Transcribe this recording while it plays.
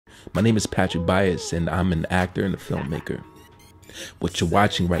My name is Patrick Byas, and I'm an actor and a filmmaker. What you're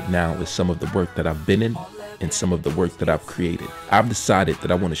watching right now is some of the work that I've been in and some of the work that I've created. I've decided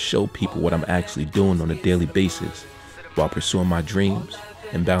that I want to show people what I'm actually doing on a daily basis while pursuing my dreams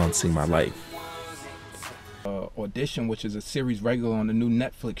and balancing my life. Audition, which is a series regular on the new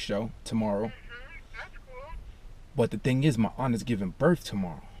Netflix show tomorrow. But the thing is, my aunt is giving birth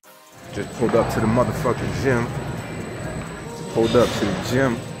tomorrow. Just pulled up to the motherfucking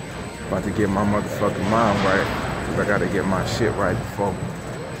gym. About to get my motherfucking mind right. Cause I gotta get my shit right before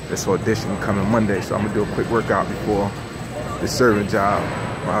this audition coming Monday. So I'm gonna do a quick workout before the serving job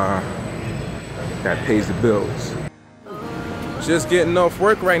that pays the bills. Just getting off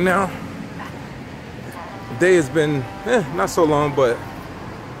work right now. The day has been not so long, but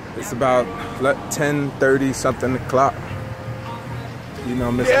it's about 10:30 something o'clock. You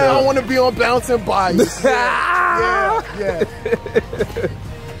know, Mr. Yeah, I want to be on Bouncing Bodies. Yeah.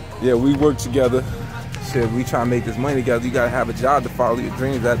 Yeah, we work together. Shit, we try to make this money together. You gotta have a job to follow your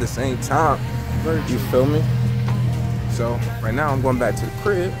dreams at the same time. You feel me? So right now I'm going back to the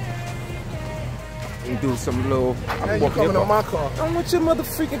crib and do some little. Hey, you coming on my car? I don't want your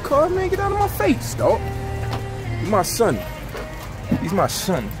motherfucking car, man. Get out of my face, dog. He's my son. He's my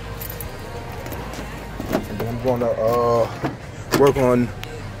son. And then I'm gonna work on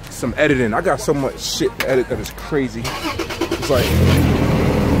some editing. I got so much shit to edit that is crazy. It's like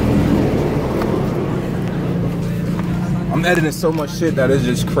I'm editing so much shit that is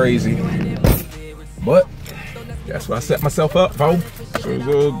just crazy. But that's what I set myself up for. So it's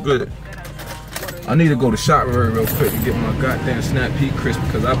all good. I need to go to shop real quick and get my goddamn Snap Peak Crisp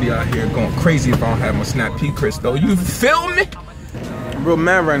because I'll be out here going crazy if I don't have my Snap Peak Crisp though. You feel me? I'm real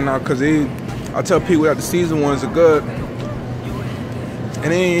mad right now because I tell people that the season ones are good.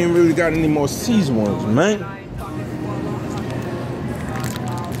 And they ain't really got any more season ones, man.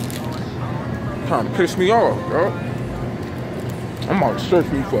 Trying to piss me off, bro. I'm out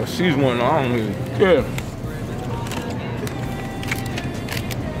searching for a season one. I don't even care.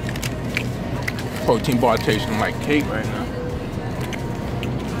 Protein bar tasting like cake right now.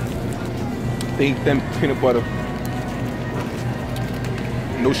 Think them peanut butter.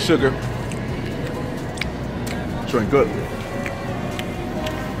 No sugar. It's good.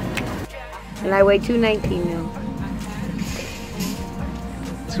 And I weigh 219 now.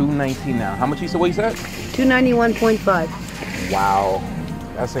 219 now. How much you said? What you said? 291.5. Wow,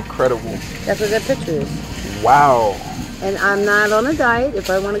 that's incredible. That's what that picture is. Wow. And I'm not on a diet. If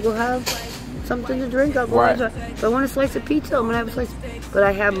I want to go have something to drink, I'll go have a, if I want a slice of pizza, I'm going to have a slice. But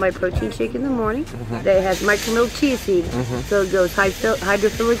I have my protein shake in the morning that has micro-milled chia seed. So it goes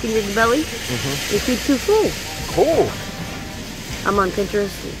hydrophilic in your belly. It keeps you full. Cool. I'm on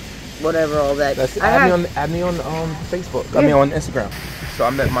Pinterest, whatever, all that. Add me on Facebook. I mean on Instagram. So I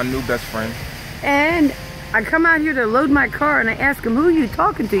met my new best friend. And I come out here to load my car and I ask him, who are you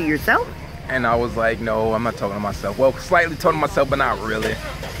talking to, yourself? And I was like, no, I'm not talking to myself. Well, slightly talking to myself, but not really.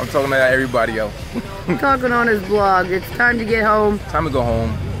 I'm talking to everybody else. Talking on his blog. It's time to get home. Time to go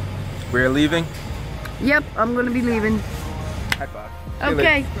home. We're leaving? Yep, I'm going to be leaving. High five.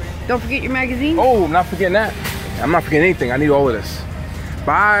 Okay. Don't forget your magazine. Oh, I'm not forgetting that. I'm not forgetting anything. I need all of this.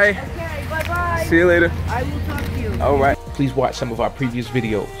 Bye. Okay, bye-bye. See you later. I will talk to you. All right. Please watch some of our previous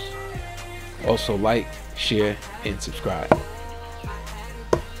videos. Also like, share, and subscribe.